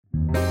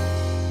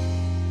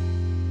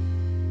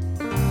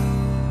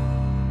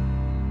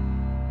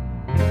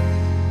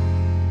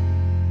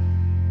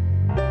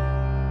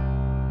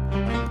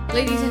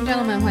Ladies and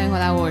gentlemen, 欢迎回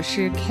来，我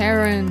是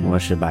Karen， 我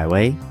是百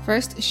威。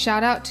 First,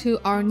 shout out to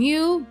our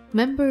new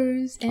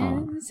members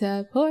and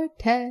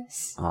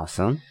supporters.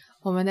 Awesome.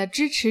 我们的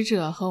支持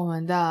者和我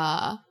们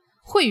的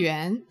会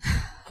员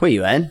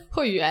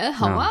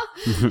好吗？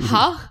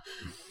好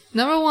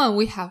Number one,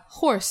 we have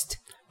Horst.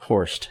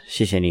 Horst.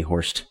 谢谢你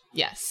Horst.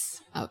 Yes.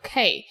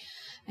 Okay.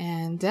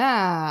 And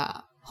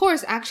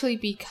Horst actually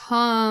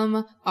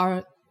become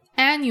our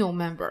annual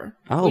member,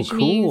 which cool.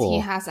 means he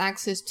has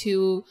access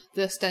to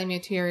the study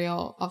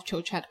material of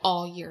ChouChat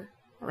all year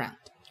round.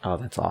 Oh,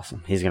 that's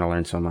awesome. He's going to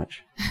learn so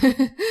much.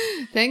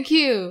 Thank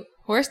you,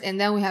 Horst. And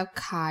then we have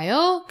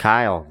Kyle.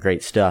 Kyle,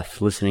 great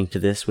stuff. Listening to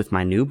this with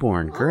my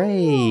newborn.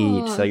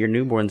 Great. So your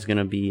newborn's going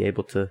to be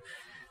able to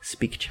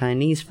speak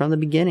Chinese from the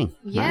beginning.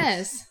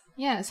 Yes. Nice.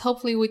 Yes.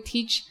 Hopefully we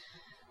teach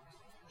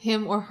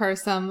him or her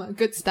some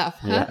good stuff.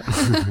 Huh?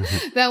 Yeah.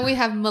 Then we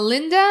have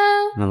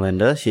Melinda.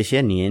 Melinda, 谢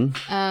谢您.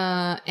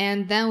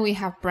 And then we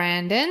have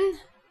Brandon.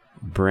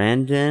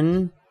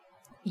 Brandon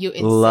You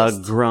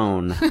insist.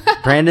 Lagrone.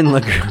 Brandon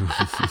Lagrone.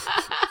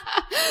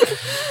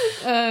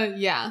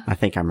 Yeah. I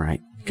think I'm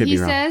right. Could be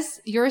wrong. He says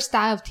your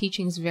style of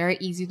teaching is very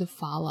easy to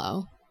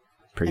follow.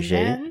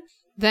 Appreciate it.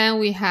 Then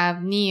we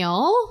have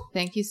Neil.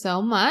 Thank you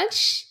so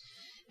much.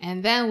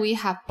 And then we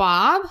have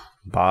Bob.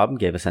 Bob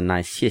gave us a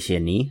nice 谢谢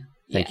你.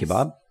 Thank you,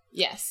 Bob.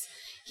 Yes.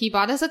 He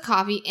bought us a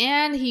coffee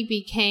and he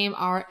became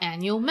our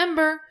annual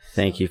member.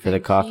 Thank you for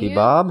the coffee,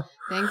 Bob.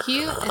 Thank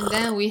you. And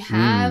then we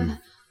have...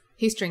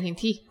 He's drinking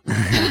tea.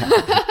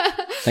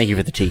 Thank you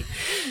for the tea.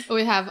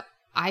 We have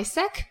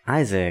Isaac.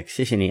 Isaac.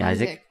 谢谢你,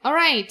 Isaac. All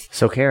right.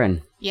 So,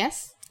 Karen.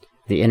 Yes?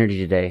 The energy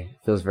today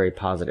feels very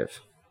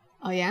positive.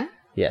 Oh, yeah?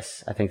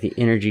 Yes. I think the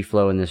energy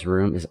flow in this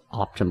room is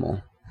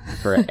optimal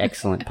for an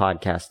excellent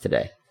podcast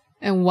today.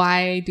 And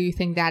why do you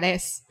think that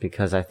is?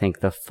 Because I think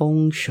the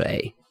feng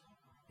shui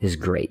is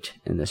great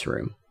in this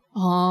room.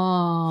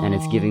 Oh. And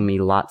it's giving me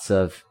lots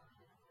of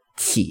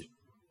qi.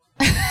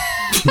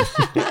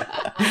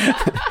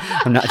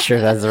 I'm not sure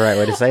if that's the right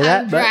way to say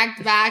that. I'm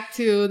dragged back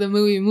to the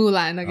movie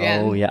Mulan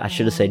again. Oh, yeah. I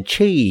should have said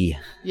qi.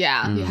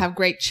 Yeah. You have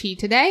great qi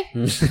today.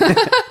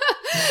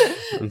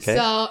 Okay.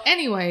 So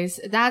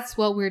anyways, that's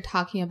what we're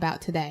talking about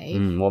today.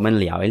 我们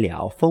聊一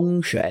聊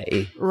风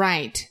水.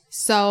 Right.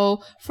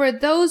 So for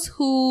those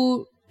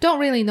who don't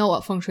really know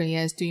what feng shui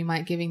is, do you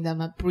mind giving them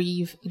a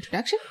brief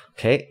introduction?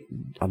 Okay,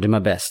 I'll do my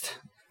best.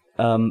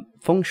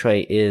 Feng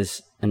shui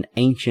is an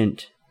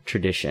ancient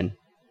tradition.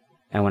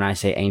 And when I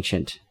say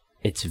ancient,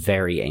 it's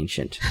very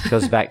ancient. It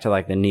goes back to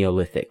like the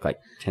Neolithic, like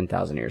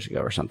 10,000 years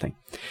ago or something.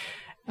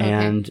 Okay.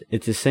 And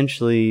it's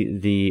essentially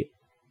the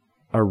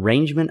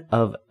arrangement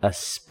of a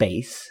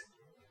space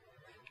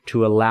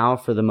to allow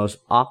for the most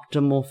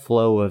optimal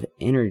flow of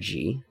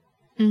energy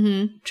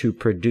to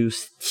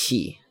produce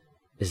qi.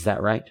 Is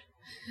that right?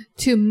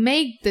 To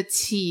make the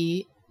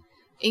qi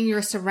in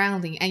your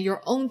surrounding and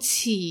your own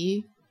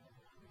qi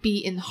be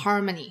in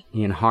harmony.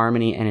 In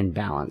harmony and in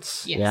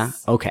balance. Yes. Yeah?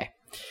 Okay.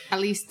 At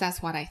least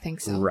that's what I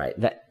think so. Right.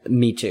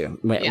 Me too.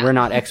 Yeah. We're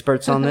not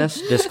experts on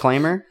this,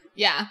 disclaimer.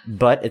 Yeah.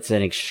 But it's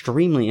an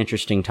extremely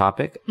interesting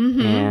topic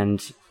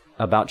and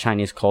about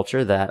Chinese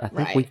culture that I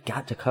think we've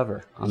got to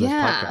cover on this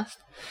podcast.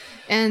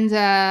 And,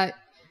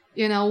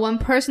 one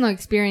personal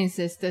experience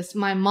is this.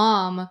 My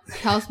mom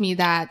tells me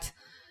that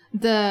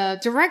the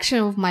direction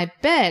of my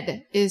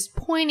bed is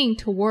pointing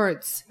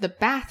towards the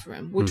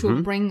bathroom, which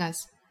will bring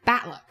us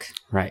bad luck.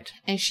 Right.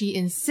 And she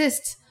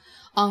insists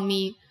on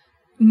me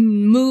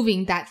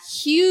moving that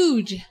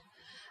huge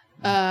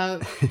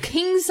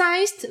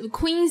king-sized,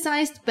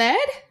 queen-sized bed.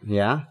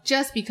 Yeah.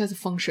 Just because of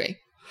feng shui.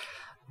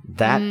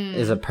 That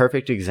is a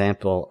perfect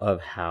example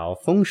of how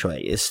feng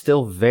shui is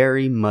still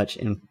very much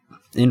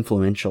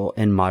influential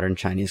in modern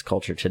Chinese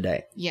culture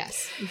today.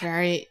 Yes,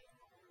 very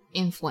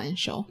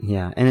influential.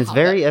 Yeah, and it's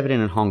very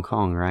evident in Hong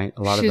Kong, right?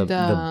 A lot of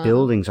the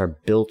buildings are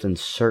built in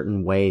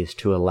certain ways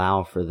to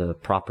allow for the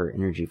proper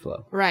energy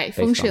flow. Right,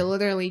 feng shui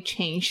literally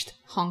changed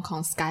Hong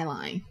Kong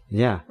skyline.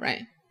 Yeah.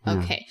 Right. Yeah,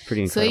 Okay.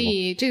 pretty incredible. 所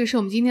以这个是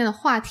我们今天的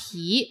话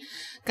题.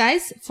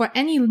 Guys, for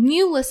any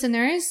new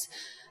listeners,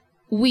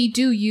 we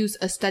do use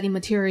a study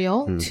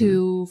material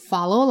to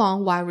follow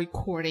along while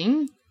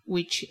recording,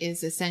 which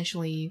is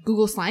essentially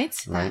Google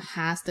Slides that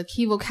has the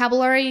key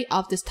vocabulary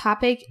of this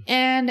topic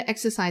and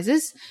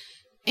exercises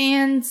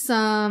and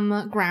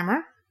some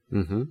grammar.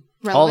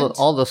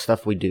 All the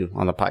stuff we do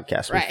on the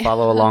podcast. We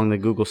follow along the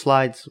Google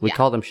Slides. We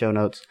call them show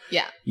notes.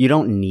 Yeah. You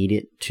don't need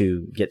it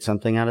to get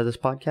something out of this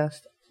podcast,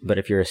 but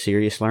if you're a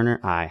serious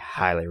learner, I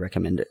highly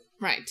recommend it.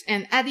 Right.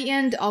 And at the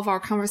end of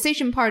our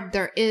conversation part,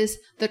 there is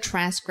the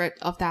transcript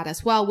of that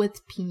as well with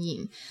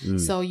pinyin.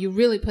 So you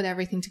really put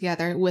everything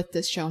together with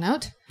this show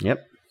note.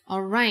 Yep.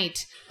 All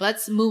right.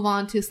 Let's move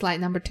on to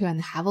slide number 2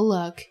 and have a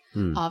look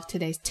of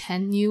today's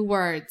 10 new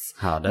words.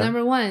 好的.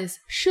 Number 1 is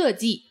设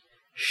计.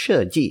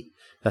 设计.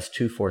 That's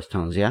 2 fourth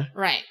tones, yeah?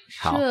 Right.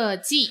 好. 设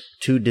计.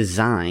 To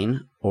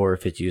design, or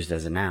if it's used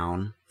as a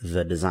noun,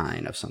 the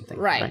design of something.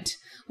 Right.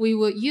 We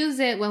will use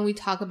it when we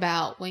talk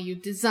about when you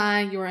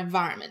design your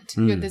environment.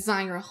 You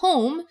design your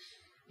home,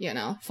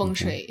 feng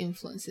shui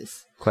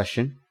influences.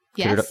 Question.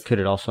 Yes. Could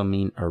it also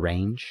mean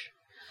arrange?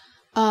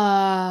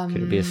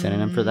 Could it be a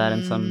synonym for that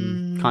in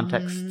some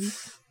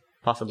contexts?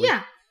 Possibly.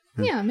 Yeah.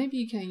 Yeah, maybe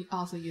you can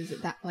also use it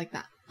like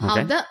that. Okay.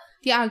 好的，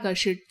第二个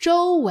是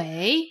周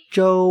围。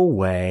周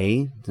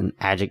围 is an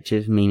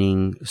adjective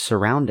meaning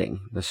surrounding,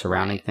 the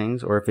surrounding Right.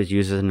 things, or if it's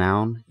used as a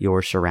noun,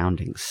 your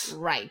surroundings.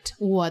 Right.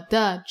 我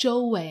的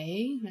周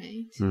围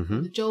right.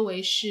 我的周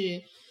围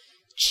是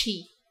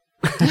chi.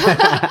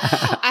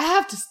 I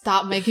have to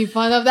stop making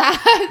fun of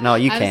that. No,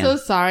 you I'm can. so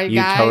sorry,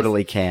 You guys.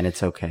 totally can.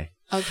 It's okay.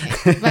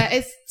 Okay, but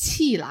it's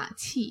气啦，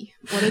气。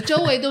我的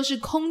周围都是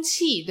空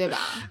气，对吧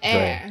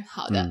？Air.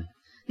 好的。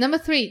Number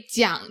 3,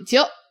 讲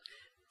究。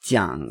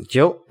讲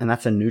究, and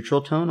that's a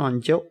neutral tone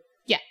on 究.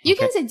 Yeah, you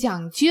can say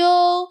讲究.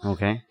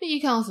 Okay. You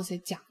can also say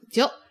讲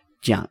究.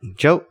 讲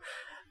究.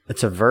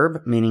 It's a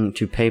verb meaning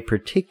to pay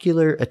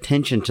particular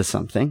attention to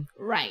something.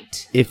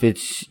 Right. If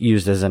it's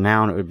used as a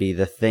noun, it would be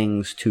the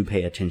things to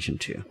pay attention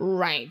to.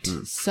 Right.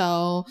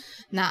 So,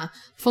 那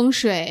风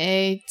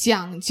水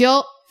讲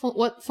究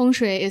what 风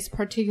水 is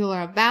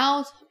particular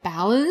about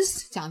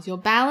balance, 讲究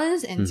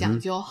balance and 讲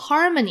究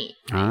harmony.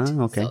 Right?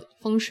 Okay. So,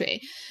 风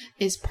水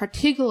is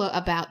particular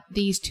about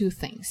these two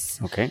things.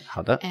 Okay,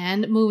 好的.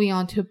 And moving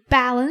on to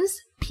balance,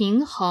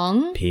 平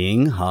衡.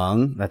 平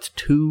衡, that's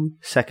 2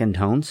 second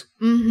tones.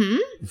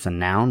 It's a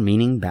noun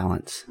meaning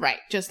balance. Right,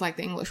 just like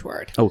the English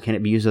word. Oh, can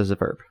it be used as a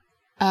verb?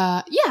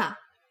 Yeah.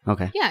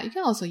 Okay. Yeah, you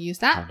can also use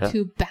that 好的。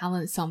 to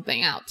balance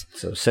something out.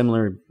 So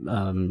similar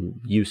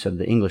use of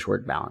the English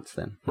word balance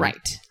then.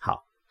 Right.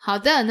 好。好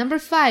的 Number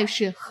 5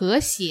是和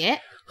谐。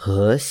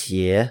和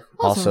谐,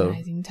 Also also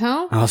rising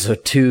tone. Also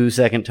 2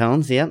 second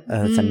tones, yep.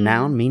 It's a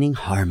noun meaning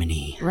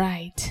harmony.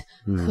 Right.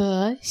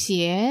 和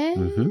谐。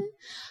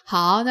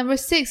好 Number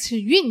 6是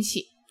运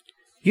气。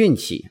运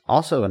气,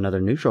 also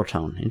another neutral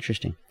tone.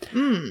 Interesting.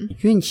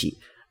 运气,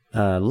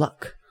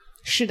 luck.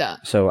 是的。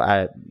 So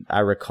I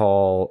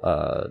recall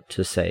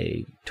to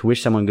say, to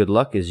wish someone good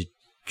luck is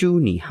祝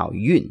你好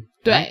运.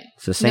 对。 Right?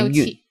 It's the same no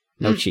运. 气。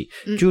 No 气.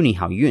 祝你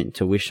好运,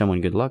 to wish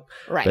someone good luck.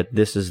 Right. But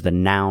this is the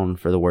noun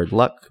for the word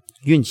luck.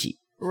 运气.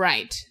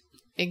 Right.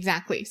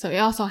 Exactly. So it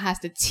also has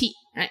the qi,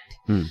 right?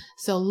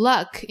 So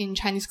luck in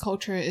Chinese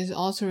culture is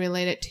also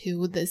related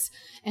to this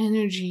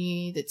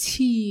energy, the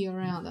qi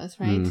around us,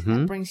 right?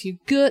 That brings you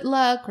good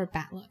luck or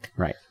bad luck.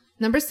 Right.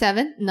 Number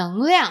 7, 能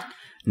量.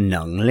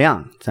 能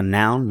量. It's a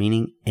noun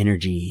meaning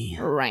energy.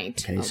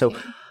 Right. Okay, so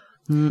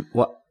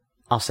well,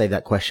 I'll save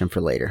that question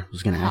for later. I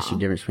was going to ask you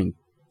the difference between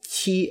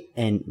qi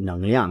and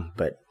能量,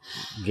 but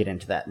get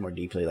into that more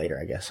deeply later,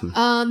 I guess.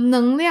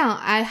 能量,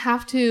 I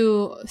have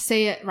to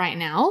say it right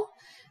now.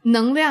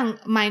 能量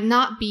might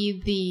not be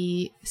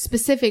the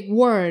specific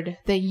word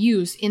they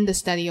use in the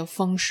study of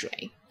feng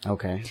shui.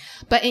 Okay.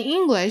 But in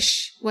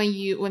English,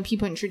 when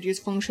people introduce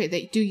feng shui,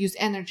 they do use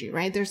energy,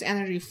 right? There's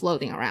energy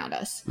floating around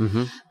us.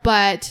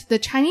 But the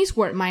Chinese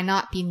word might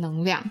not be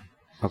能量.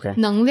 Okay.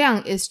 能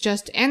量 is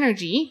just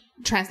energy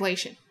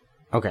translation.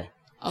 Okay.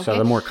 So Okay.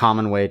 the more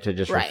common way to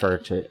just Right. refer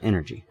to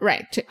energy.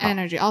 Right, to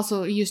energy.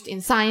 Also used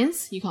in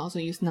science. You can also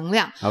use 能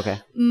量.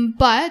 Okay.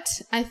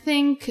 But I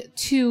think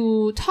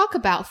to talk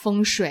about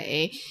feng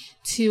shui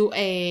to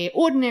a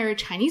ordinary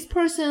Chinese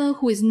person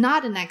who is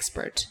not an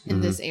expert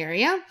in this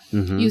area,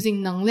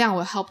 using 能量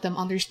will help them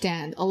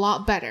understand a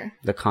lot better.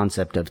 The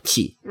concept of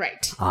qi.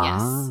 Right.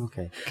 Yes.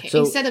 Okay. Okay.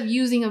 So, Instead of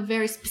using a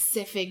very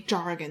specific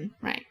jargon,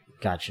 right?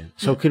 gotcha.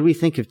 So could we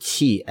think of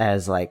qi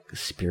as like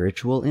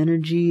spiritual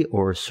energy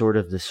or sort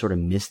of this sort of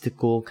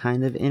mystical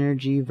kind of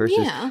energy versus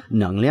Yeah.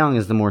 能量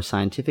is the more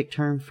scientific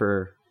term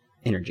for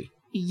energy?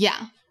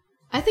 Yeah.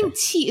 I think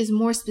qi is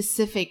more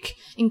specific,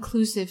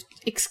 exclusive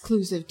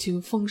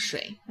to feng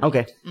shui.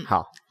 Okay.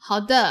 好.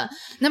 好的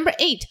Number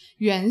 8,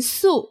 元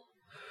素.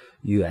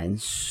 元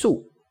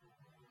素.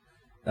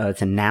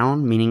 It's a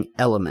noun meaning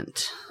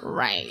element.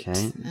 Right.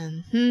 Okay.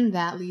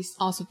 That leads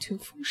also to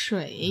feng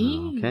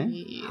shui. Okay.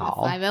 The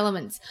好. 5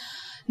 elements.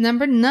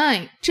 Number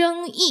 9,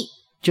 争议.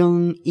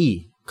 争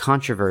议,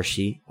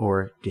 controversy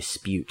or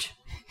dispute.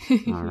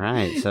 All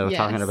right. So Yes.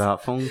 talking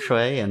about feng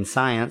shui and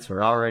science,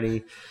 we're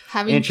already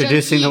Having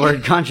introducing 争议. the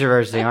word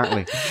controversy, aren't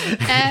we?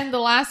 And the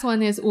last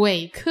one is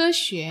伪科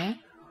学.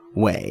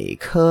 伪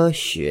科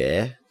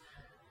学,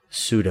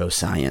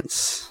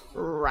 pseudoscience.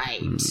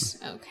 Right.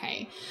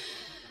 Okay.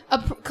 A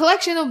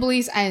collection of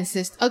beliefs, I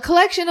insist, a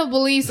collection of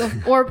beliefs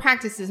or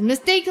practices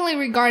mistakenly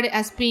regarded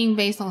as being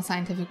based on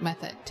scientific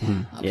method.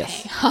 Okay.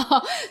 yes.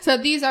 So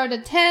these are the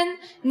 10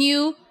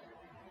 new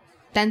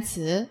单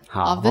词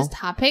of this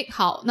topic.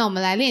 好，那我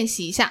们来练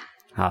习一下。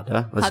好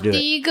的, 好， let's do it.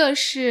 第一个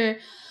是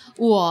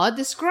我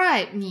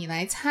describe， 你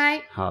来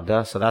猜。好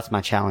的, so that's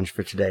my challenge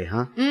for today,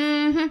 huh?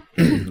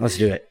 Let's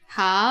do it.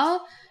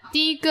 好，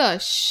第一个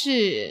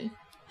是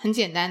很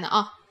简单的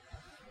啊，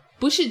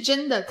不是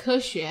真的科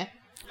学。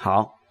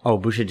好，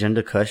不是真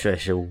的科学，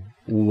是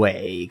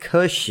伪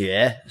科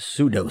学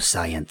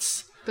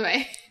pseudoscience.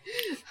 对，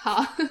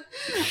好。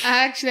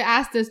I actually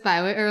asked this by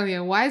the way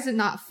earlier. Why is it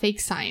not fake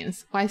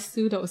science? Why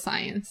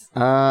pseudoscience?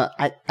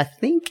 I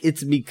think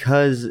it's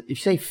because if you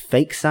say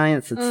fake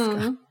science,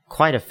 it's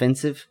quite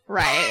offensive.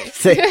 Right.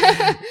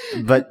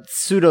 But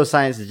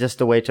pseudoscience is just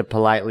a way to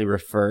politely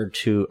refer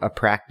to a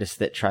practice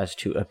that tries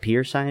to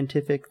appear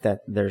scientific, that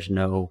there's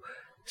no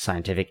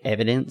scientific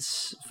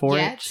evidence for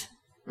Yet,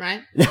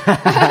 right?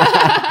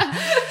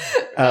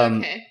 Um,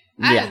 okay.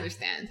 I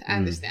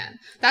understand.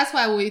 That's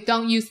why we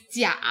don't use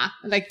假,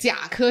 like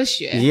假科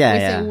学. Yeah, we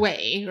yeah. say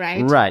伪,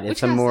 right? Right. Which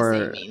It's a has more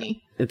the same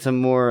meaning. it's a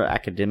more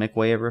academic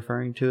way of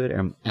referring to it,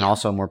 and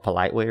also a more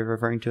polite way of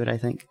referring to it, I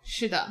think.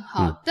 是的，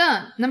好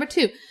的。Number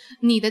 2,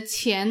 你的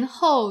前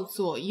后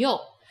左右。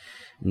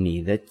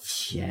你的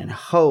前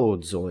后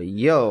左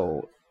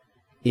右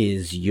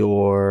is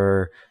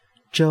your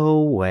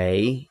周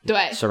围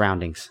对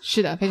surroundings.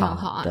 是的，非常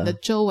好啊。好的。你的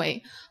周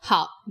围。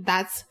好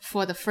that's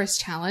for the first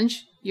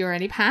challenge. You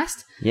already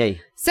passed. Yay.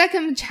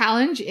 Second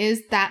challenge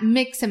is that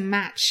mix and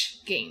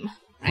match game.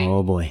 Right?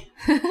 Oh boy.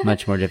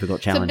 Much more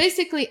difficult So challenge.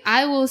 basically,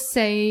 I will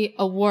say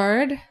a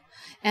word,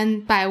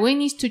 and Bai Wei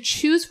needs to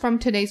choose from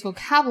today's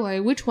vocabulary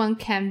which one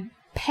can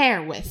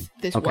pair with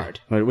this word.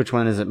 Which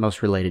one is it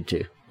most related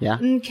to? Yeah?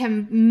 And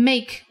can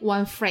make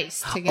one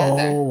phrase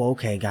together. Oh,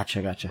 okay.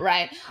 Gotcha.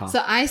 Right.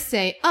 So I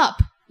say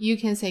up. You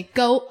can say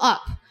go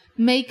up,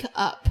 make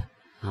up,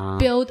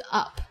 build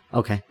up.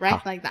 Okay. Right?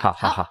 好 Like that.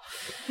 好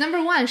Number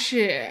 1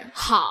是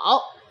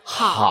好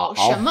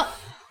什么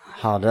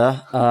好的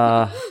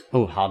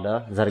好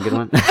的 Is that a good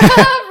one?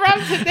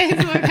 from today's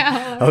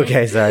vocabulary.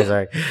 Okay,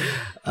 sorry.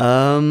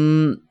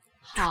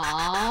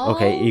 好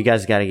Okay, you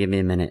guys gotta give me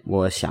a minute.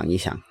 我想一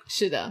想。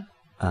是的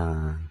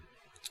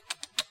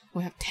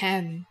We have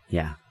 10.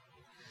 Yeah.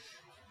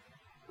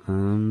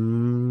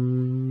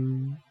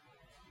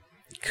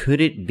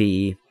 Could it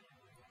be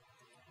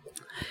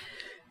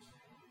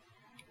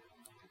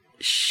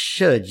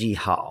设计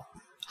好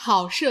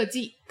好设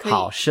计可以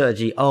好设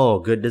计 Oh,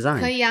 good design.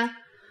 可以啊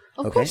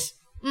Of Okay. course.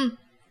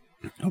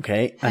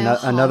 Okay. 还有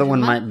Another one 好什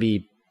么 might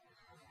be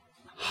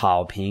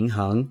好平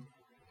衡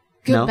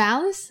Good No?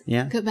 balance?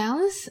 Yeah. Good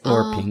balance?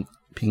 or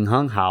平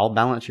衡好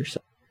balance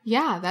yourself.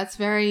 Yeah, that's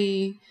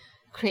very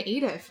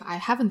creative. I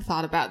haven't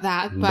thought about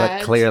that,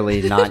 But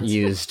clearly not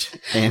used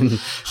in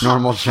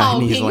normal Chinese 好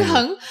平 language.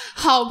 衡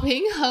好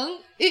平衡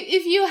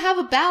If you have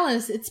a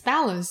balance, it's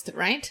balanced,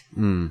 right?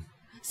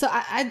 So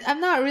I'm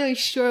not really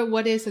sure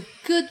what is a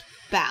good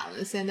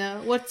balance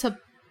and what's a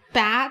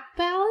bad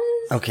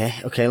balance.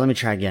 Okay, let me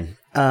try again.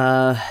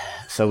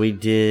 So we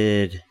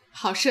did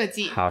好设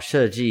计好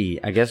设计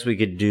I guess we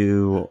could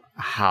do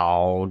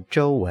好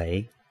周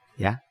围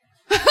Yeah?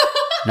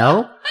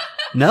 No?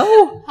 No?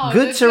 好的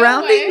Good 周围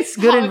surroundings?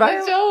 Good 好的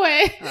environment? 周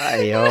围哎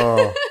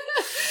呦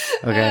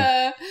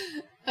Okay.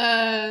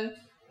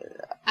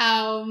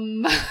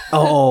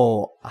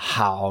 Oh,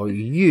 好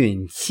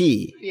运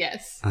气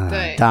Yes, 当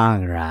对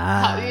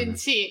好运然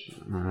气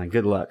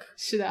Good luck.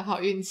 是的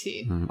好运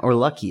气 Or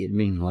lucky, it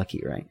means lucky,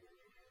 right?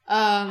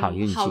 好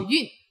运气好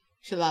运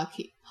是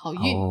lucky 好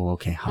运 Oh,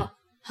 okay. 好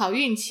好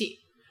运气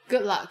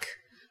good luck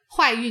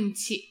坏运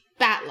气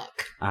bad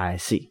luck I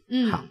see.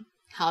 好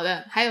好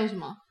的还有什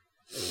么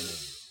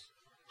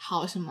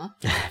好什么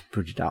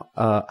不知道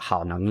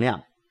好能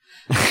量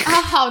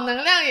好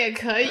能量也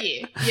可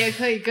以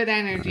good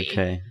energy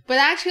Okay. But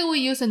actually we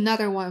use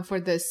another one for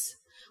this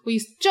We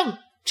use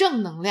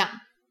正能量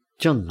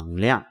正能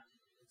量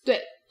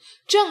对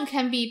正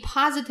can be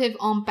positive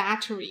on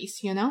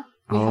batteries you know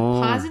We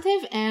have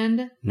positive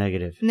and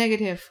Negative.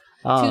 negative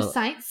two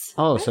sides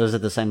Oh, so is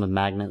it the same with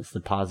magnets? The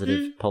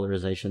positive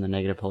polarization, the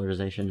negative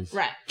polarization is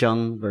Right.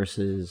 正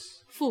versus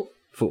负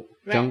负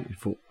Right. 正与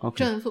负 Okay.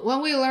 正负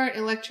When we learn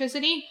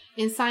electricity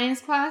in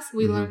science class,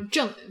 we learn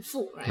正 and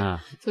负 right?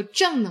 So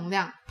正能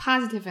量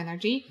positive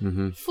energy,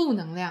 负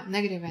能量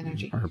negative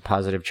energy. Or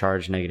positive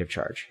charge, negative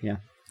charge. Yeah.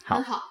 好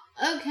很好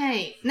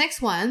Okay,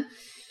 next one.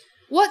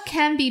 What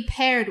can be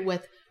paired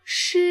with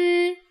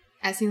师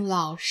as in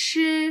老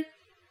师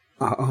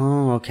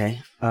Oh, okay.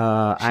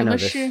 I know 什么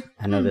this. 诗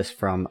I know this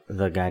from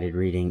the guided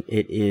reading.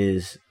 It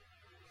is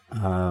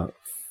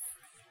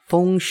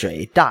风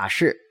水大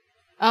师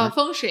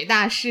风水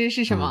大师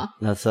是什么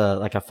That's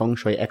like a 风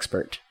水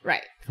expert.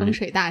 Right, 风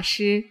水大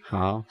师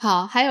好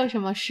好还有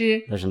什么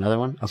诗 There's another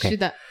one? Okay. 是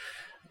的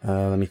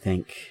Let me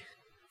think.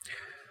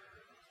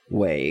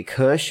 伪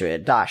科学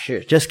大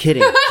师 Just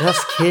kidding.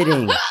 Just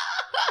kidding.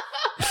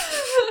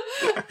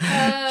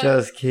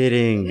 Just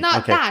kidding.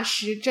 Not Okay. 大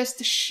师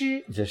just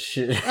诗就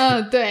是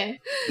对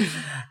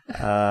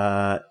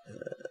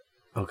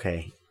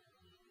Okay.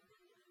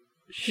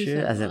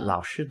 师 as in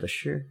老师的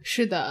师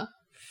是的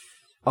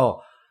哦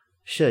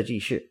设计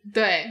师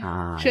对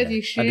设计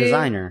A 师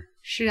designer.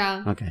 是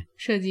啊 Okay.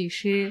 设计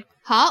师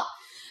好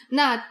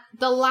那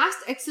the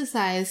last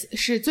exercise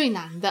是最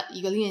难的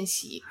一个练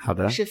习好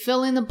的是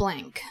fill in the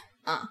blank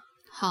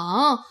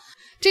好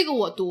这个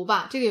我读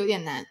吧这个有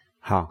点难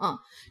好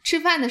吃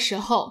饭的时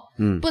候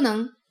不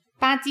能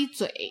吧唧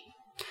嘴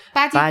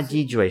吧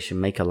唧嘴是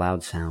make a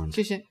loud sound.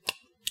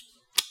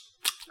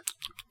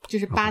 就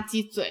是吧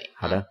唧嘴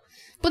好的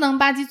不能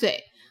吧唧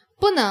嘴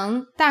不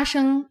能大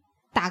声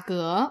打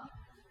嗝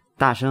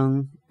大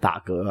声打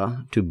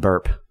嗝 to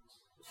burp.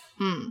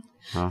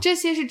 这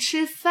些是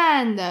吃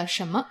饭的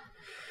什么？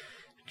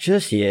这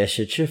些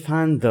是吃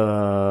饭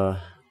的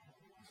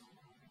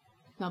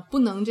那不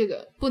能这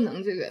个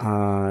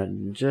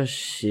这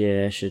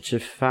些是吃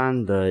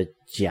饭的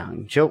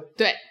讲究。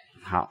对，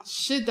好，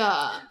是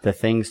的， The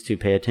things to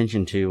pay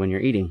attention to when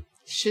you're eating.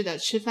 是的，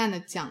吃饭的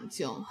讲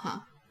究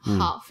哈。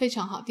好，非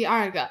常好。第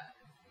二个，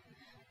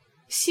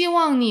希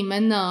望你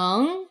们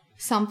能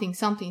something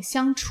something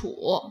相处，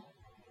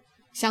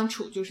相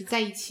处就是在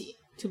一起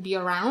to be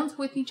around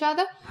with each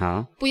other，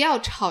 好，不要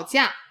吵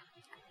架，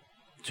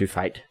 to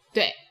fight.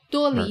 对，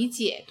多理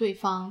解对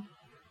方，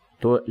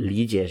多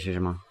理解是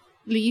什么？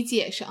理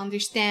解是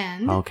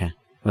understand， Okay.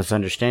 Let's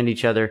understand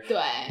each other. 对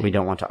We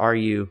don't want to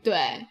argue.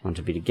 对， Want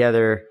to be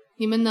together.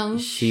 你们能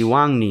希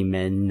望你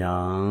们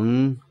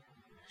能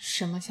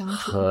什么相处？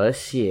和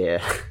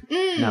谐。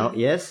No,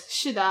 yes?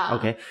 是的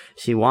Okay.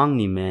 希望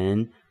你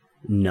们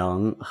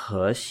能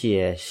和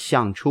谐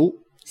相处。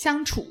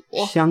相处，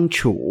相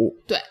处。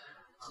对，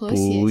和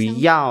谐不相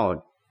处，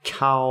要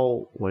吵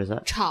What is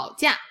that? 吵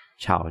架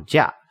吵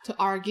架。 to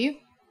argue，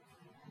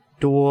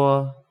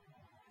 多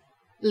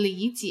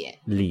理解，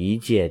理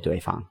解对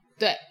方。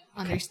对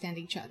understand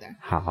each other。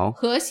好。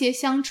和谐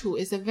相处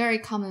is a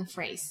very common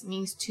phrase,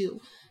 means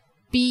to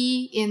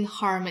be in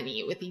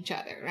harmony with each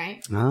other,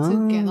 right?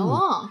 To get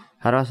along.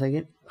 How do I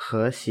say it?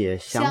 和谐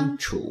相相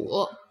处。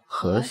处，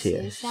和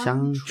谐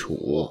相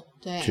处。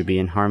对 To be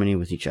in harmony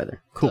with each other.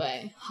 Cool.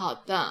 对，好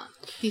的。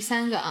第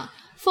三个啊，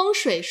风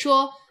水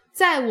说，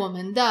在我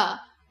们的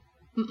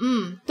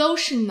都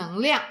是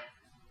能量。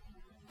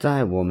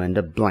在我们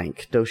的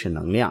blank 都是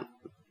能量。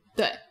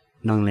对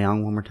能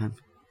量 one more time.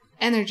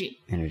 ，energy。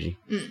 Energy.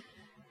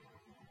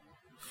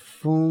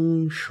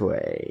 风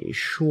水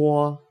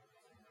说，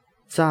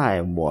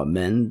在我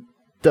们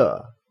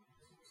的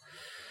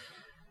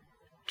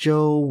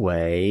周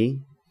围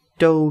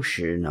都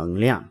是能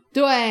量。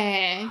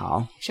对，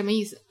好，什么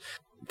意思？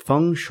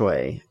风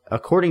水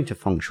according to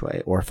风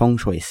水 or 风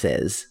水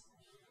says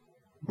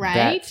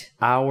Right? that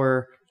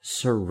our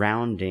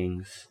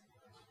surroundings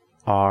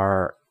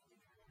are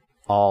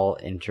all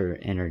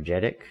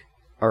energetic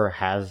or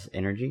has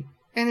energy.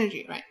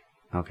 Energy, right?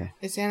 Okay.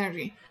 It's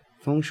energy.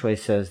 风水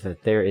says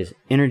that there is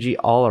energy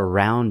all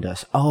around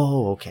us.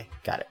 Oh, okay.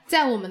 Got it.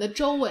 在我们的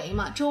周围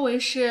嘛，周围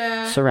是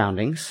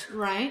Surroundings.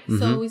 right?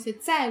 So we say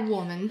在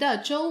我们的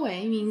周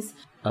围 means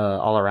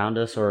All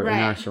around us or in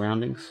Right. our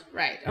surroundings.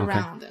 right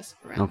around us,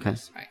 around Okay.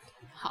 us, right?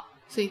 好，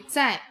所以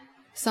在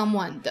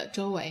someone 的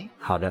周围。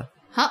好的。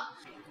好，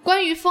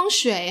关于风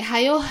水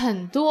还有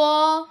很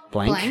多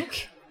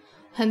Blank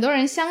很多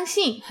人相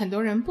信，很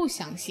多人不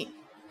相信。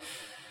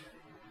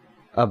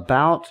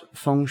 About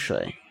风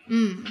水，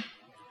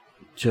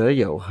这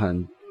有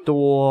很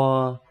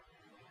多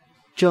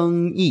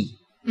争议。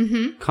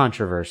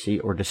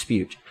Controversy or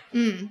dispute.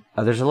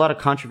 There's a lot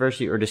of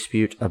controversy or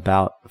dispute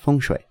about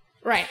风水。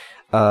 Right.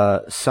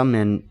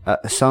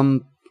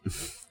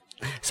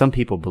 Some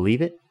people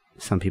believe it.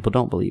 Some people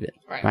don't believe it.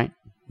 Right. Right?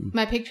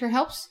 My picture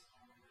helps.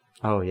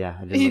 Oh yeah,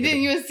 I didn't You look at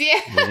didn't it. even see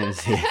it. I didn't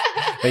see it.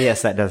 But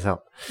yes, that does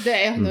help.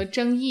 对，有很多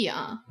争议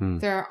啊。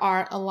There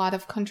are a lot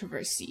of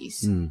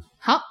controversies.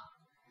 好，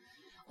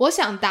我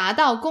想达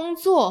到工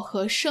作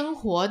和生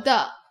活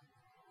的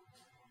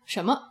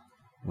什么？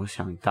我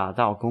想达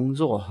到工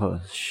作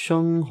和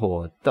生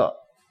活的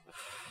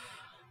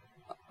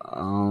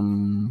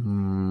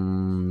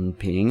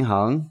平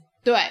衡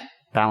对，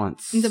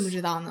 balance. 你怎么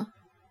知道呢？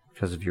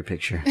 Because of your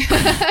picture.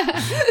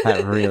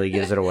 That really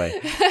gives it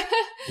away.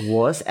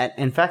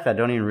 In fact, I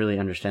don't even really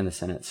understand the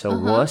sentence. So,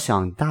 我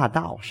想达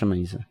到什么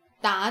意思？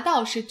达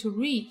到是 to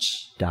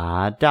reach.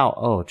 达到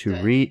to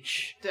对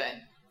reach 对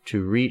to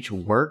reach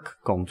work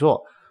工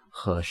作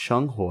和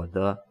生活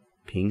的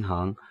平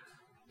衡。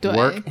对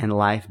Work and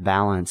life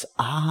balance.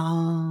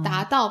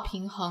 达到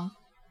平衡。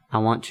 I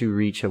want to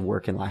reach a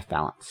work and life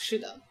balance. 是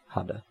的，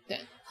好的。对，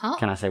好，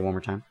 Can I say one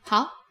more time?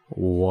 好，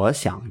我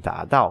想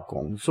达到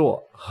工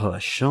作和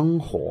生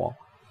活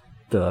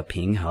的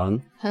平衡。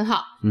很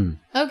好。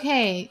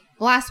OK,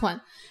 last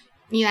one，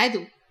 你来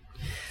读。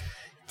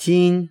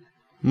金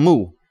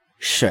木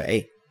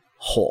水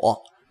火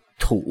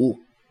土。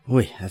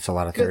Wait, that's a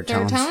lot of third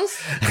Third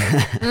tones.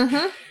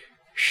 tones.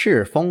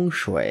 是风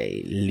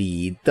水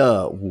里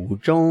的5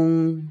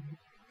种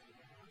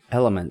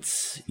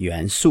elements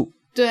元素。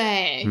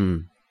对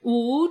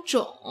，5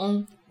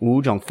种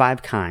5种 5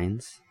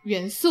 kinds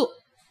元素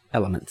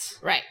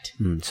elements.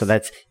 Right. So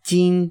that's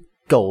金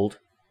gold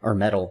or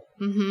metal.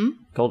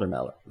 Gold or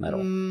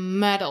metal?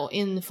 Metal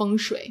in 风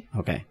水。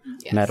 Okay.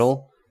 Yes.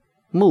 Metal.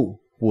 木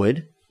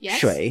wood. Yes.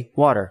 水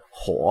water.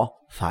 火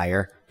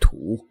fire.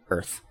 土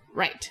earth.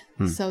 Right.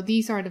 So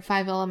these are the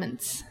 5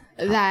 elements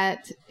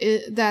that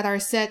are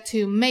said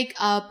to make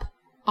up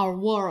our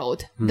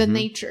world, the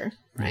nature.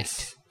 Right.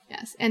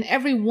 Yes, and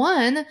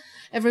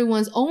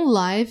everyone's own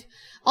life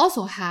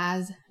also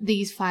has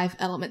these 5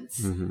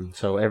 elements.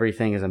 So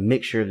everything is a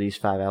mixture of these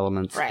 5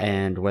 elements, Right.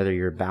 and whether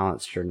you're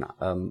balanced or not,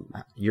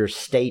 your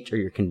state or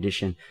your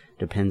condition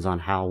depends on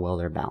how well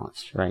they're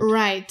balanced, right?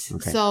 Right.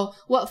 Okay. So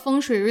what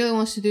feng shui really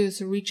wants to do is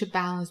to reach a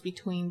balance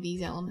between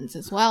these elements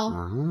as well.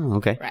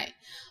 Okay. Right.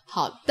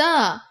 好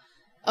的。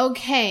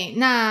OK，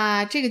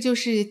 那这个就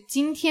是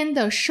今天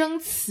的生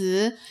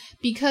词。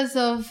Because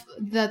of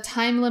the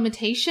time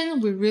limitation,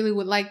 we really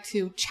would like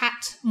to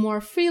chat more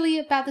freely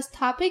about this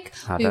topic.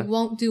 好的。 We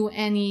won't do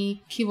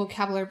any key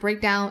vocabulary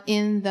breakdown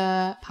in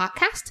the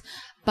podcast,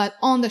 but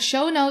on the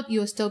show note,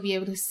 you'll still be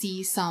able to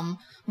see some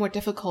more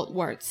difficult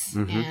words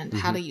and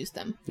how to use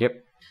them.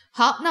 Yep.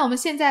 好，那我们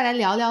现在来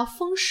聊聊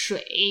风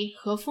水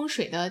和风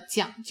水的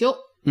讲究。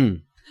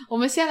我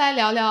们先来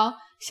聊聊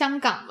香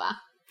港吧。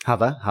好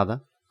的。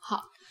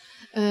好，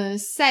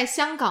在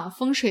香港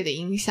风水的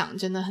影响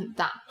真的很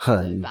大，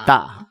很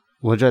大，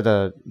我觉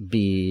得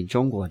比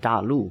中国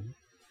大陆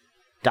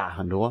大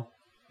很多。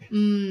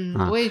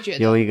我也觉得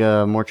有一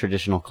个 more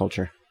traditional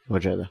culture， 我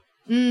觉得。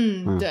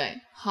对。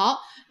好，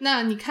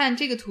那你看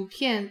这个图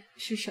片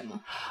是什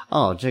么？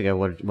哦，这个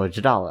我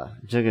知道了，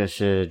这个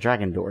是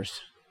dragon doors。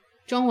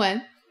中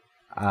文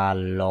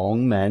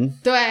龙门。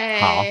对。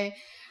好。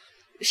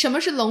什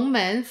么是龙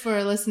门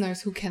for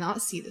listeners who cannot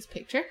see this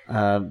picture?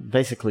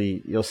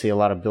 Basically, you'll see a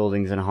lot of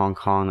buildings in Hong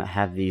Kong that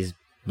have these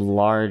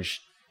large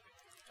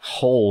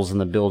holes in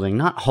the building.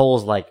 Not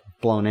holes like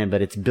blown in,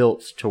 but it's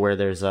built to where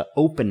there's an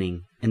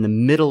opening in the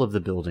middle of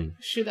the building.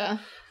 是的。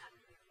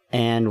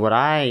 And what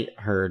I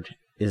heard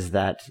is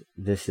that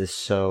this is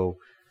so...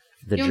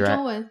 用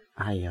中文。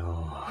哎呦。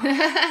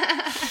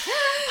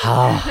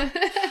好。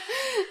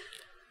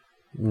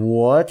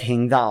我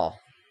听到。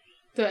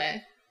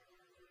对。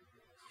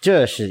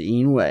这是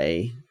因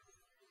为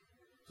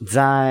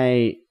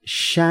在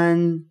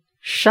山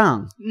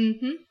上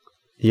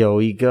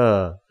有一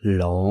个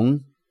龙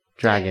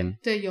dragon。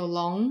 对，有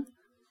龙。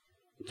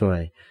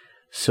对，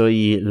所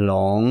以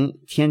龙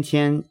天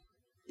天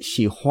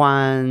喜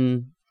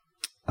欢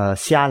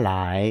下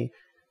来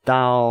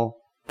到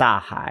大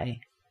海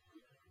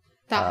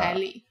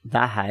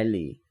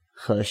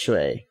喝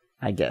水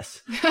I guess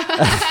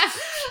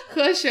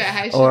喝水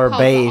还是 or 泡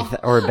澡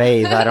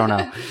bathe I don't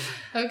know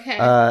OK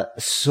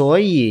所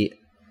以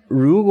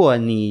如果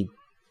你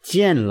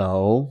建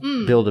楼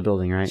build a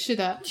building right 是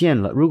的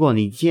如果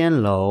你建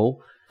楼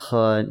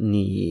和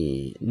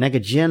你那个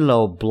建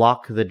楼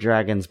block the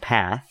dragon's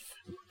path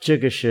这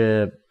个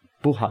是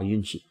不好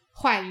运气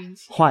坏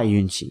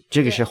运气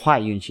这个是坏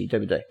运气对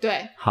不对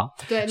对好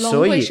对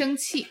龙会生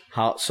气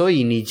好所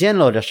以你建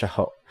楼的时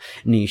候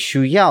你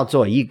需要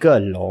做一个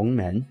龙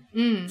门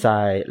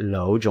在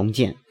楼中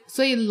间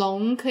所以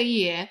龙可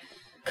以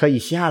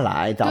下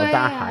来到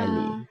大海里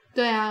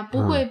对啊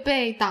不会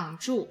被挡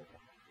住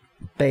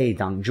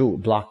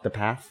block the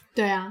path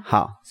对啊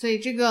好所以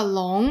这个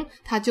龙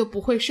它就不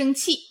会生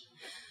气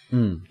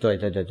对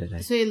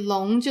所以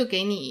龙就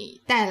给你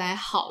带来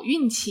好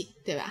运气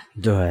对吧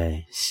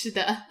对是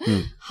的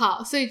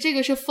好所以这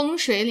个是风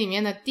水里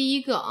面的第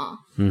一个啊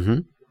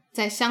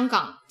在香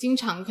港经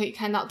常可以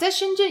看到在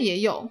深圳也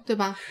有对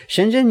吧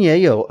深圳也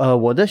有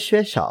我的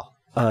学校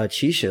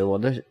其实我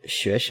的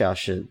学校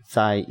是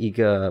在一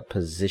个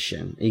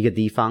position 一个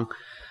地方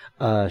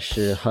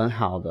是很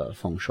好的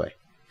风水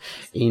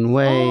因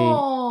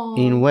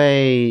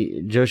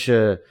为就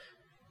是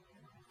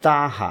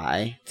大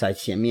海在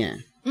前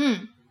面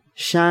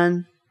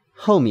山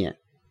后面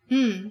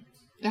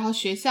然后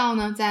学校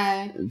呢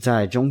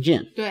在中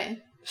间对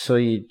所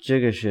以这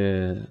个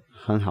是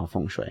很好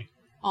风水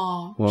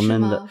我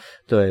们的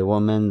对我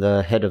们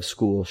的 head of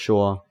school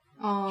说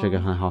这个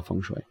很好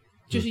风水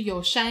就是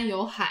有山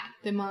有海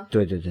对吗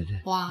对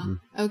哇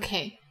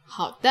OK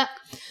好的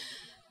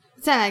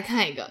再来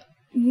看一个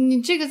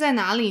你这个在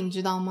哪里你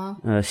知道吗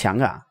香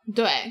港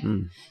对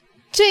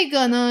这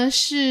个呢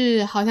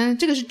是好像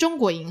这个是中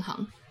国银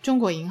行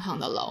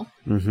的楼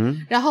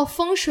然后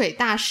风水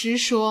大师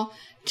说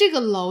这个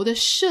楼的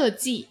设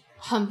计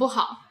很不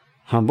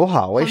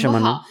好为什么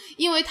呢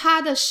因为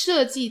它的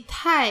设计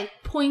太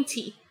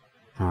pointy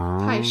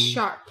太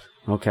sharp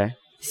OK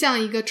像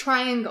一个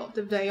triangle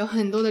对不对有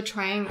很多的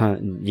triangle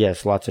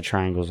yes lots of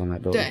triangles on that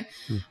building 对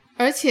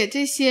而且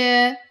这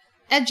些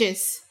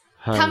edges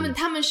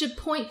他们是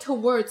point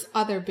towards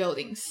other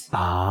buildings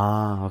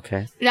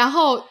OK 然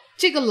后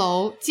这个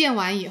楼建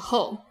完以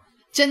后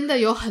真的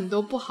有很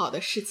多不好的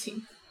事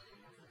情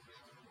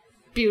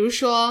比如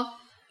说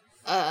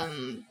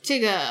这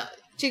个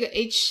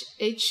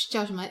H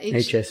叫什么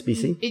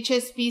HSBC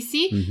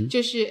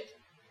就是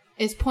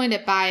is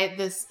pointed by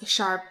this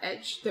sharp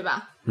edge 对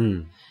吧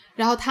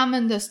然后他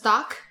们的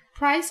stock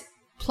price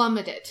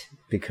plummeted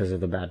because of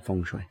the bad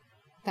feng shui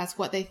That's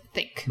what they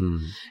think.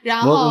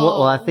 然后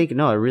well, I think,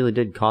 no, it really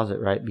did cause it,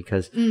 right?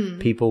 Because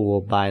people will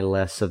buy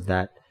less of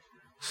that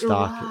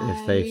stock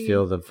if they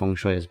feel the feng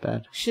shui is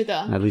bad. 是的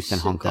At least in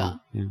Hong Kong.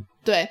 Yeah.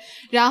 对，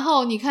然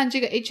后你看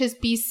这个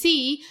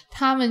HSBC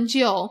他们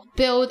就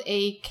build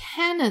a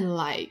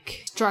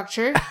cannon-like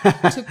structure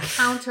to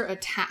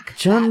counterattack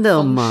真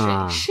的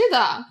吗？是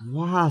的。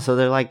Wow, so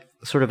they're like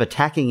sort of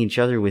attacking each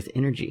other with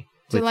energy.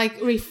 To like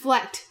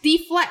deflect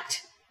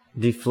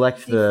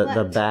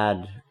the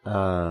bad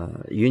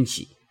运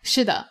气。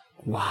是的。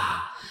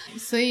哇，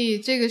所以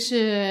这个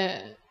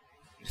是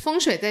风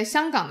水在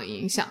香港的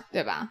影响，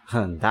对吧？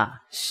很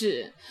大。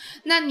是。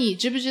那你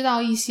知不知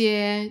道一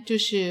些就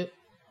是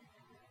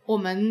我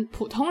们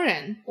普通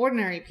人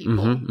ordinary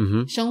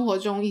people、生活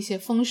中一些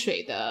风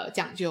水的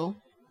讲究？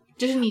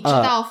就是你知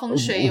道风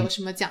水有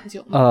什么讲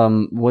究吗？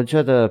我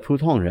觉得普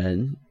通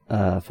人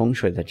风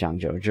水的讲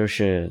究就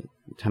是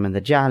他们的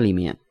家里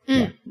面，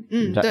对，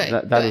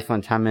大部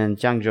分他们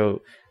讲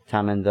究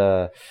他们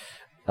的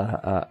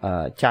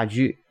家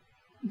居，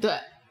对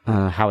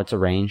，how it's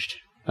arranged，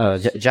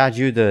家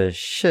居的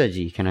设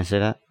计 ，can I say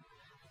that？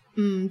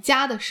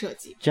 家的设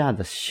计，家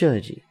的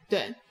设计，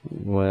对，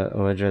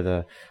我觉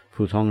得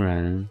普通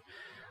人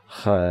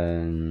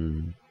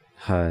很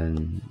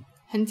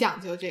讲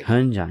究这个，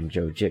很讲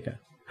究这个。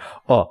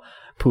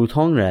普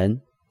通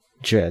人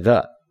觉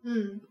得，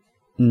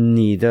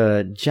你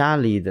的家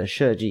里的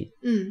设计，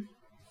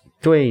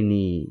对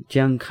你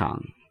健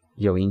康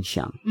有影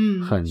响，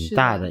很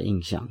大的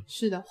影响。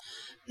是的。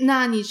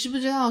那你知不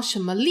知道什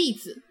么例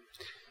子？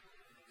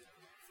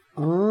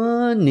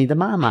你的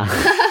妈妈，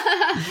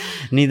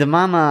你的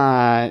妈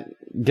妈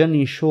跟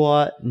你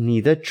说，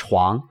你的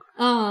床，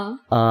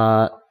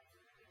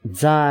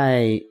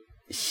在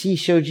洗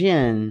手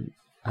间，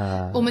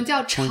我们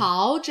叫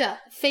朝着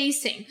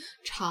facing，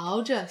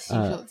 朝着洗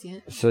手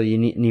间。所以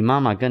你妈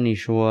妈跟你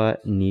说，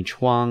你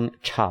床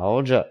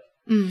朝着，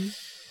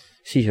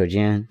洗手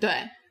间，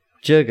对，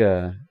这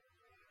个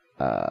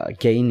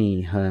给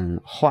你很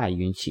坏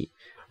运气，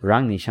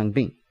让你生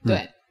病。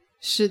对，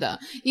是的，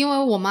因为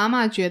我妈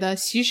妈觉得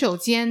洗手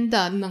间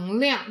的能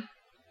量，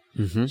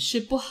是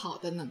不好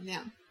的能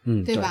量，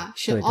对吧？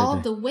是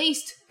all the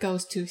waste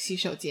goes to 洗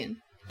手间。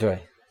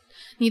对，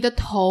你的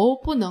头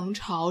不能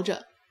朝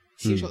着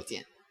洗手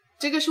间，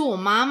这个是我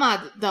妈妈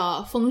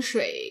的风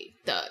水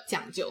的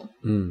讲究。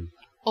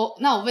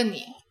那我问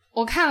你，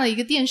我看了一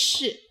个电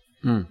视，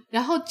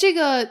然后这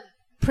个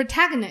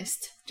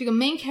protagonist， 这个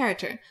main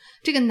character，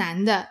 这个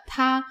男的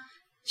他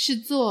是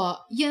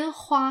做烟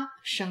花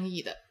生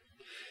意的。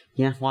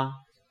烟花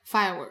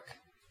firework，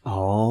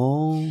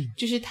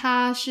 就是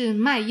他是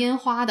卖烟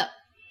花的，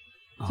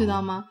知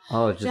道吗？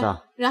知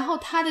道。然后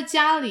他的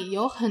家里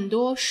有很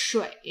多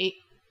水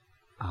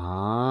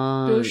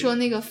比如说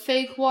那个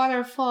fake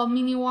waterfall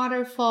mini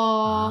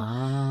waterfall，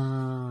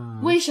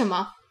为什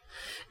么？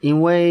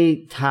因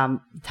为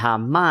他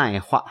卖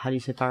花 how do you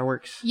say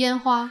fireworks？ 烟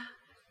花。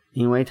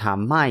因为他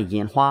卖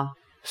烟花，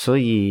所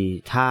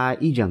以他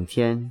一整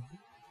天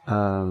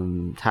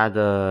它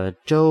的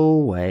周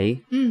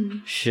围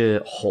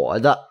是火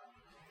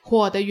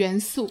的元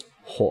素，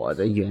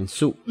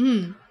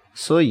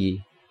所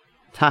以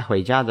他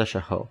回家的时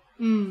候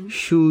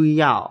需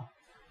要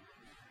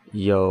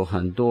有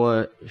很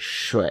多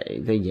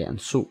水的元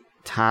素，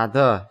它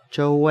的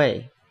周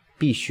围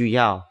必须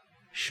要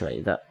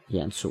水的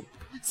元素，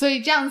所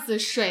以这样子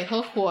水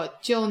和火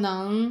就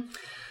能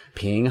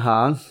平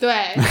衡。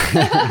对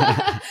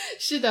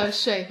是的，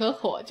水和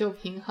火就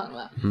平衡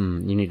了。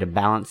You need to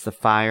balance the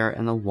fire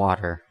and the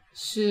water.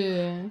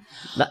 是。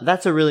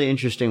That's a really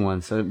interesting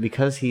one. So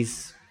because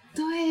he's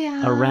对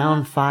呀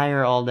around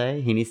fire all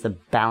day, he needs to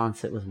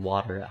balance it with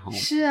water at home.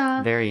 是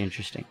啊。Very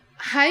interesting.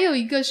 还有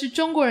一个是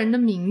中国人的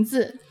名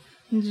字，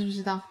你知不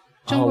知道？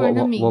中国人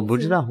的名字。我不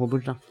知道。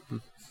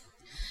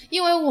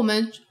因为我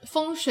们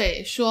风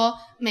水说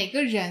每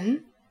个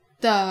人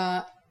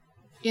的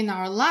in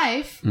our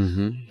life,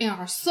 in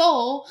our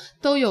soul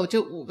都有这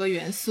5个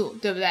元素，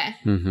对不对？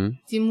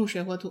金木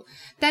水火土。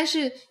但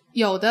是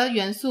有的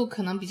元素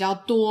可能比较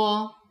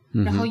多，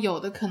然后有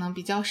的可能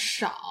比较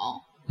少。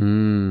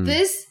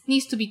This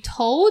needs to be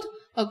told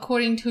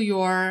according to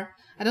your,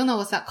 I don't know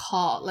what's that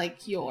called,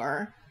 like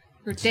your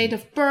date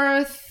of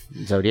birth.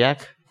 Zodiac?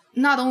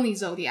 Not only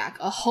zodiac,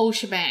 a whole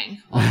shebang.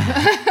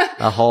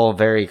 A whole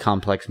very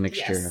complex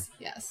mixture.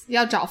 Yes.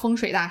 要找风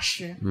水大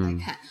师来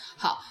看。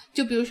好，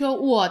就比如说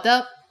我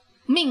的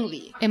命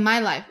理 in my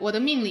life， 我的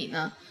命理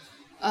呢，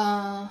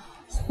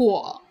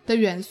火的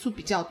元素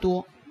比较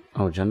多。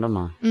真的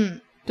吗？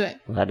对。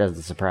Well, that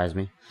doesn't surprise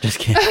me. Just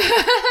kidding.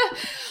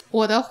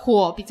 我的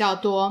火比较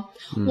多。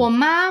我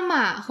妈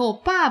妈和我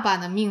爸爸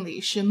的命理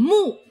是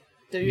木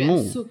的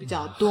元素比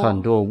较多，很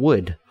多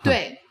wood。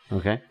对。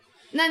OK。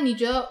那你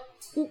觉得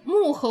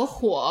木和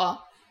火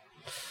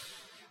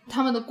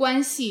他们的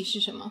关系是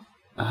什么？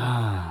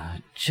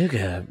这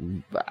个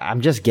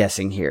I'm just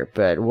guessing here,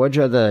 but 我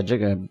觉得这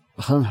个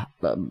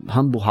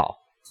很不好。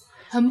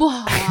很不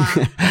好啊？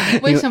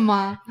为什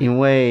么？因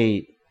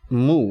为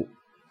木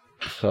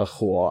和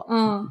火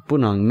不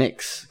能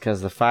mix, because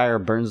the fire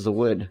burns the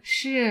wood.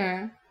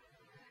 是，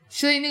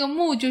所以那个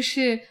木就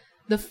是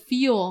the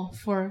fuel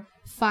for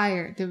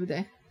fire， 对不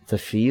对？ The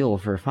fuel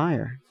for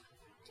fire.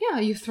 Yeah,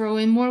 you throw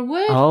in more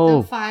wood,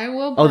 Oh. the fire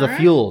will burn. Oh, the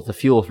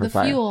fuel for The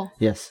fire. fuel.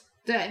 Yes.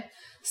 对，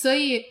所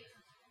以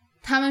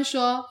他们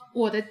说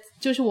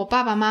就是我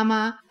爸爸妈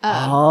妈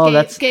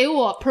给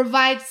我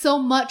provide so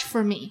much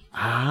for me.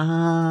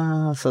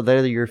 Ah, so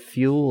they're your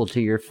fuel to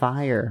your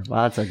fire.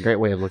 Wow, that's a great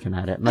way of looking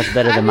at it. Much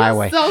better than my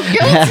way. So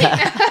guilty.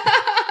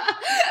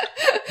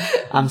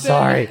 I'm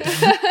sorry.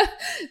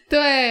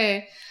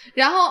 对，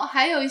然后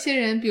还有一些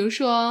人，比如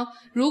说，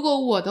如果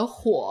我的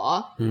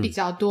火比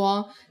较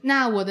多，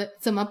那我的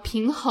怎么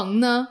平衡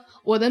呢？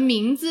我的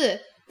名字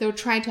they'll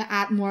try to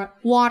add more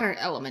water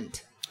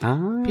element.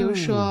 比如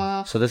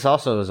说 So this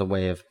also is a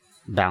way of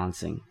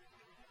balancing.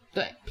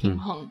 对，平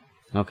衡。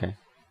Okay.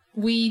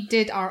 We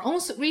did our own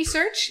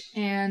research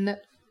and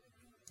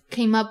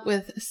came up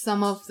with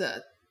some of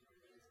the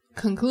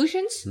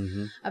conclusions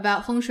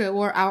about feng shui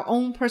or our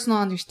own personal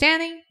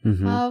understanding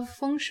of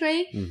feng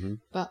shui,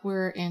 but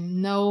we're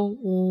in no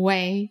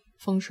way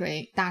feng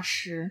shui 大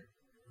师.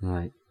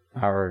 Right.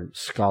 Our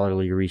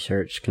scholarly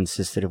research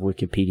consisted of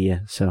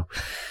Wikipedia, so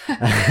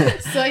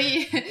所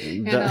以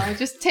you know,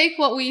 just take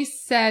what we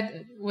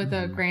said with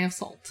a grain of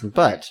salt.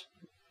 But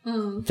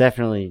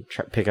definitely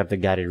pick up the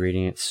guided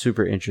reading. It's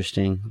super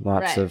interesting.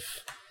 Lots of...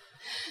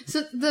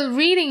 So the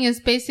reading is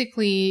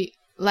basically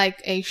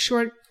like a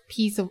short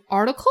piece of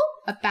article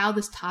about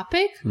this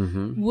topic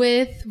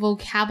with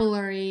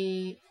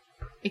vocabulary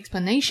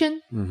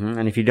explanation.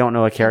 And if you don't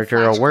know a character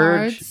or a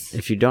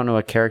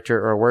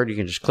word, you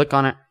can just click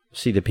on it,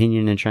 see the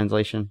opinion and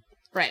translation.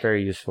 Right. It's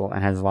very useful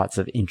and has lots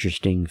of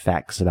interesting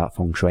facts about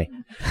feng shui.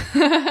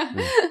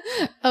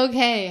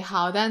 Okay,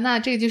 好的，那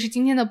这个就是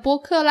今天的播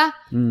客啦。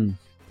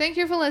Thank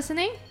you for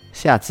listening.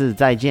 下次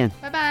再见。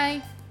拜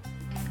拜。